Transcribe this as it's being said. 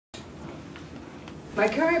My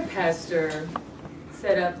current pastor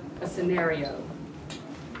set up a scenario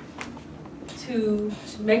to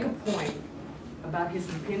make a point about his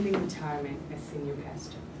impending retirement as senior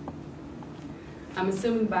pastor. I'm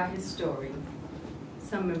assuming by his story,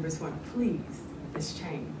 some members weren't pleased with this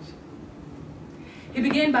change. He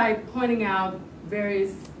began by pointing out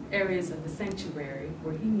various areas of the sanctuary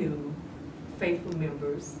where he knew faithful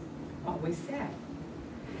members always sat,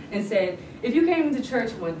 and said, if you came into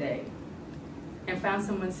church one day and found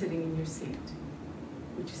someone sitting in your seat,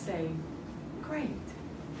 would you say, great,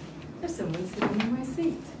 there's someone sitting in my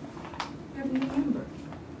seat, you have a new member?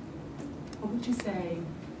 Or would you say,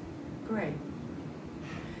 great,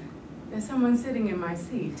 there's someone sitting in my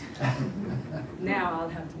seat, now I'll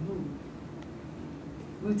have to move?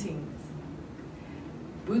 Routines.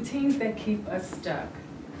 Routines that keep us stuck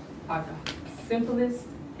are the simplest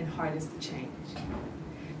and hardest to change.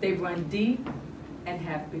 They run deep and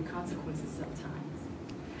have big consequences sometimes.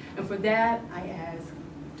 And for that, I ask,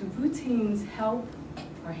 do routines help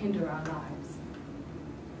or hinder our lives?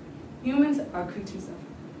 Humans are creatures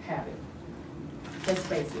of habit. Let's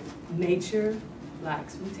face it, nature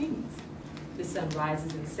likes routines. The sun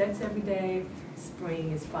rises and sets every day.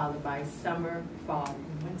 Spring is followed by summer, fall,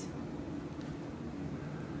 and winter.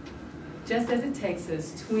 Just as it takes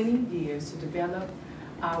us 20 years to develop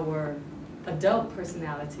our adult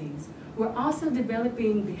personalities, we're also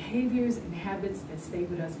developing behaviors and habits that stay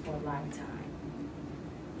with us for a lifetime.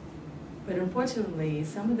 But unfortunately,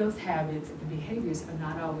 some of those habits and behaviors are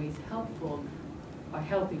not always helpful or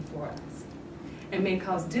healthy for us, and may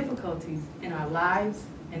cause difficulties in our lives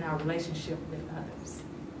and our relationship with others.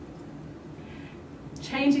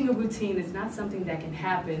 Changing a routine is not something that can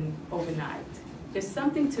happen overnight. There's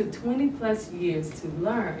something to 20+ years to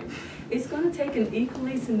learn. It's going to take an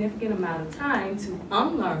equally significant amount of time to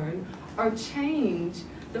unlearn or change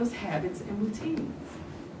those habits and routines.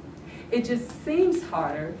 It just seems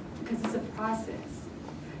harder because it's a process,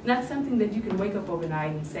 not something that you can wake up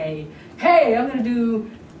overnight and say, hey, I'm going to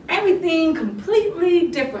do everything completely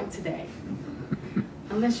different today.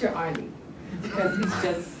 Unless you're Arnie, because he's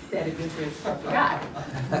just that adventurous type of guy.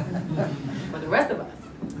 For the rest of us,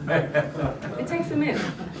 it takes a minute.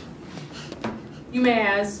 You may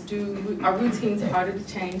ask, are routines harder to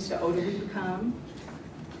change the older we become?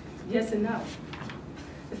 Yes and no.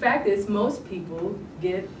 The fact is, most people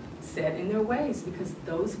get set in their ways because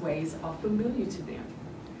those ways are familiar to them.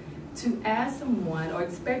 To ask someone or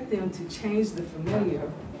expect them to change the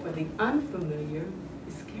familiar for the unfamiliar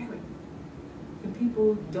is scary. And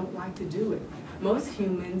people don't like to do it. Most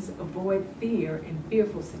humans avoid fear in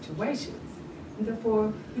fearful situations. And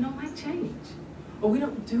therefore, we don't like change, or we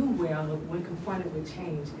don't do well when confronted with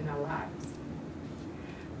change in our lives.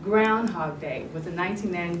 Groundhog Day was a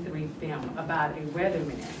 1993 film about a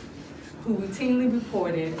weatherman who routinely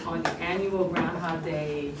reported on the annual Groundhog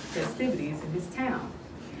Day festivities in his town.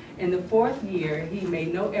 In the fourth year, he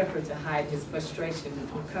made no effort to hide his frustration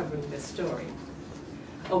on covering this story.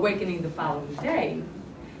 Awakening the following day,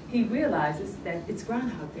 he realizes that it's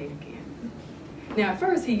Groundhog Day again. Now, at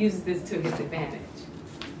first, he uses this to his advantage,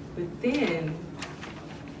 but then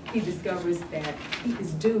he discovers that he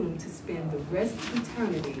is doomed to spend the rest of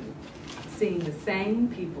eternity seeing the same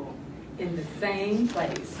people in the same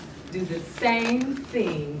place do the same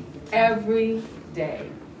thing every day.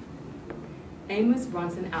 Amos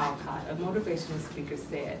Bronson Alcott, a motivational speaker,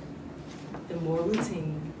 said, the more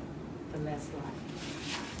routine, the less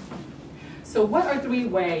life. So what are 3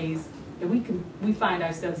 ways that we find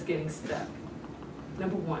ourselves getting stuck?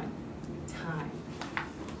 Number 1, time.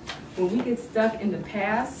 When we get stuck in the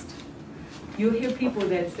past, you'll hear people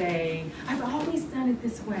that say, I've always done it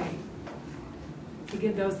this way. To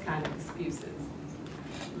give those kind of excuses.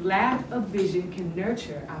 Lack of vision can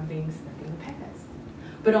nurture our being stuck in the past.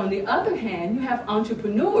 But on the other hand, you have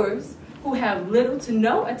entrepreneurs who have little to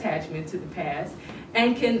no attachment to the past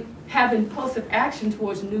and can have impulsive action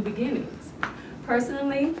towards new beginnings.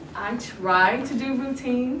 Personally, I try to do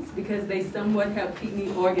routines because they somewhat help keep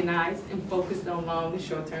me organized and focused on long and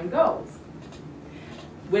short-term goals.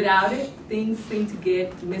 Without it, things seem to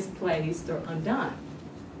get misplaced or undone.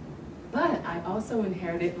 But I also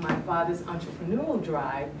inherited my father's entrepreneurial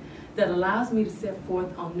drive that allows me to set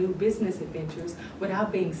forth on new business adventures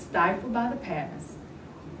without being stifled by the past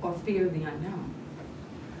or fear of the unknown.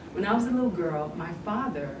 When I was a little girl, my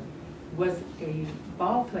father was a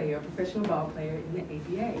professional ball player in the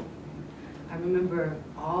ABA. I remember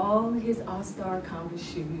all his all-star Converse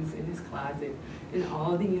shoes in his closet and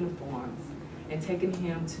all the uniforms, and taking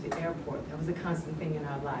him to the airport. That was a constant thing in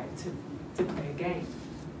our life, to play a game.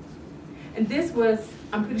 And this was,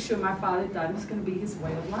 I'm pretty sure my father thought it was going to be his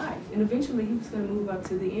way of life. And eventually he was going to move up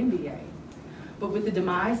to the MBA. But with the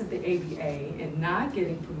demise of the ABA and not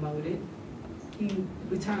getting promoted, he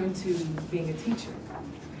returned to being a teacher.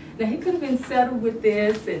 Now he could have been settled with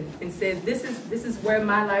this and said, this is where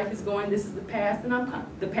my life is going, this is the path, and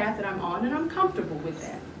the path that I'm on, and I'm comfortable with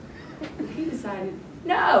that. But he decided,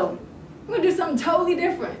 no, I'm going to do something totally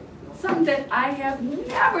different, something that I have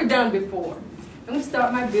never done before. I'm going to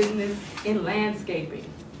start my business in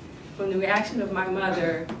landscaping. From the reaction of my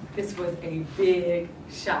mother, this was a big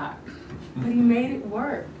shock. But he made it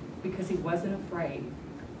work because he wasn't afraid.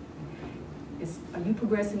 Are you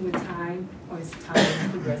progressing with time, or is time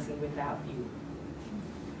progressing without you?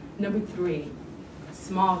 Number 3,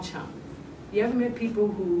 small chunks. You ever met people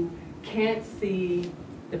who can't see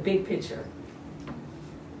the big picture?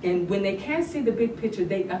 And when they can't see the big picture,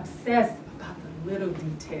 they obsess about the little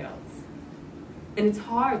details. And it's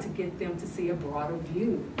hard to get them to see a broader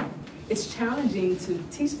view. It's challenging to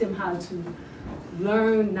teach them how to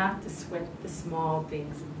learn not to sweat the small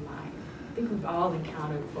things in life. I think we've all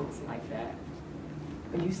encountered folks like that.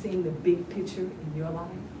 Are you seeing the big picture in your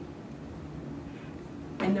life?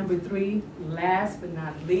 And number 3, last but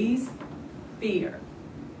not least, fear.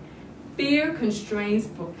 Fear constrains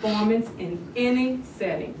performance in any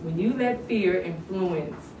setting. When you let fear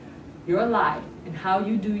influence your life and how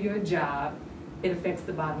you do your job, it affects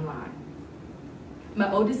the bottom line.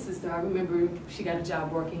 My oldest sister, I remember she got a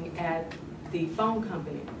job working at the phone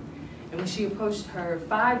company. And when she approached her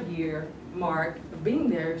 5-year mark of being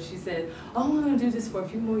there, she said, oh, I'm going to do this for a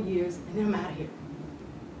few more years, and then I'm out of here.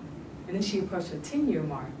 And then she approached her 10-year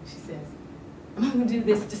mark. She says, I'm going to do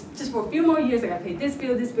this just for a few more years. I got to pay this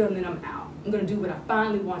bill, and then I'm out. I'm going to do what I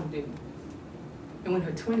finally want to do. And when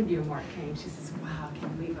her 20-year mark came, she says, wow, I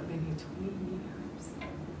can't believe I've been here 20 years.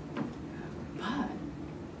 But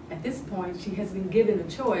at this point, she has been given a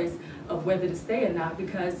choice of whether to stay or not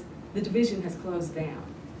because the division has closed down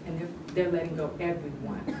and they're letting go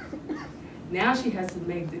everyone. Now she has to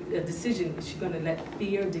make a decision. Is she going to let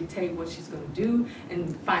fear dictate what she's going to do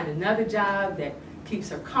and find another job that keeps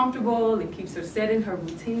her comfortable and keeps her set in her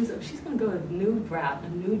routines, or she's going to go a new route, a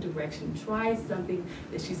new direction, try something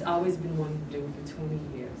that she's always been wanting to do for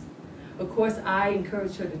 20 years. Of course, I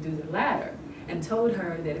encouraged her to do the latter and told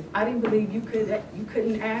her that if I didn't believe you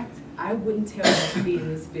couldn't act, I wouldn't tell you to be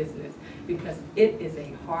in this business because it is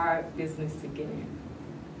a hard business to get in.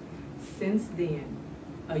 Since then,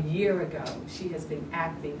 a year ago, she has been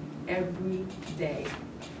acting every day,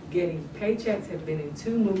 getting paychecks, have been in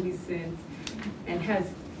 2 movies since, and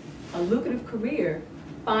has a lucrative career,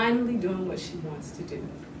 finally doing what she wants to do.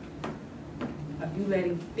 Are you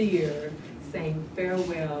letting fear saying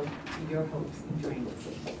farewell to your hopes and dreams?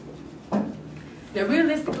 Now,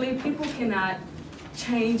 realistically, people cannot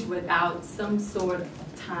change without some sort of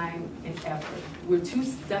time and effort. We're too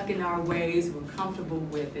stuck in our ways, we're comfortable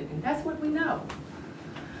with it, and that's what we know.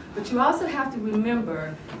 But you also have to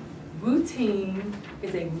remember, routine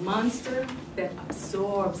is a monster that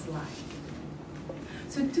absorbs life.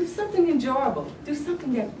 So do something enjoyable, do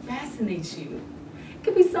something that fascinates you. It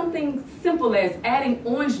could be something simple as adding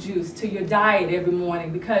orange juice to your diet every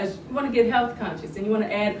morning because you want to get health conscious and you want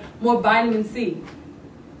to add more vitamin C.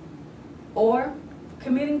 Or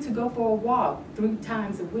committing to go for a walk 3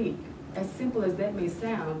 times a week. As simple as that may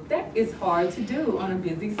sound, that is hard to do on a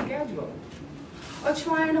busy schedule. Or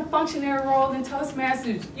trying a functionary role in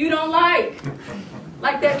Toastmasters you don't like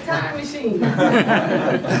that time machine.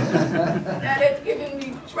 That has given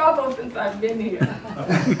me trouble since I've been here.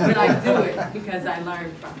 But I do it because I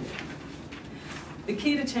learned from it. The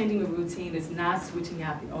key to changing a routine is not switching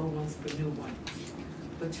out the old ones for new ones,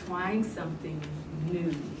 but trying something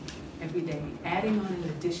new every day, adding on an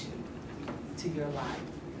addition to your life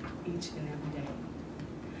each and every day.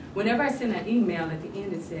 Whenever I send an email, at the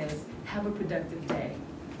end it says, have a productive day.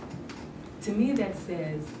 To me that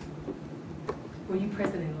says, were you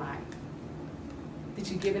present in life? Did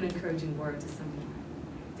you give an encouraging word to someone?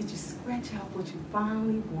 Did you scratch out what you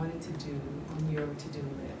finally wanted to do on your to-do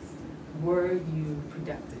list? Were you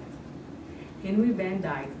productive? Henry Van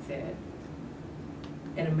Dyke said,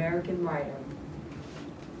 an American writer,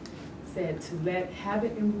 said to let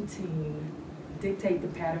habit and routine dictate the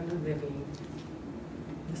pattern of living,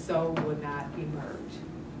 the soul will not emerge.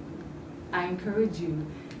 I encourage you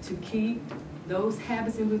to keep those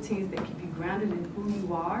habits and routines that keep you grounded in who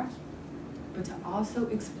you are, but to also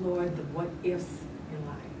explore the what-ifs in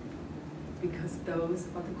life, because those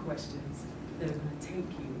are the questions that are going to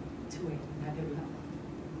take you to another level.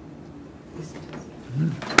 Mr.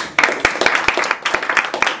 Joseph.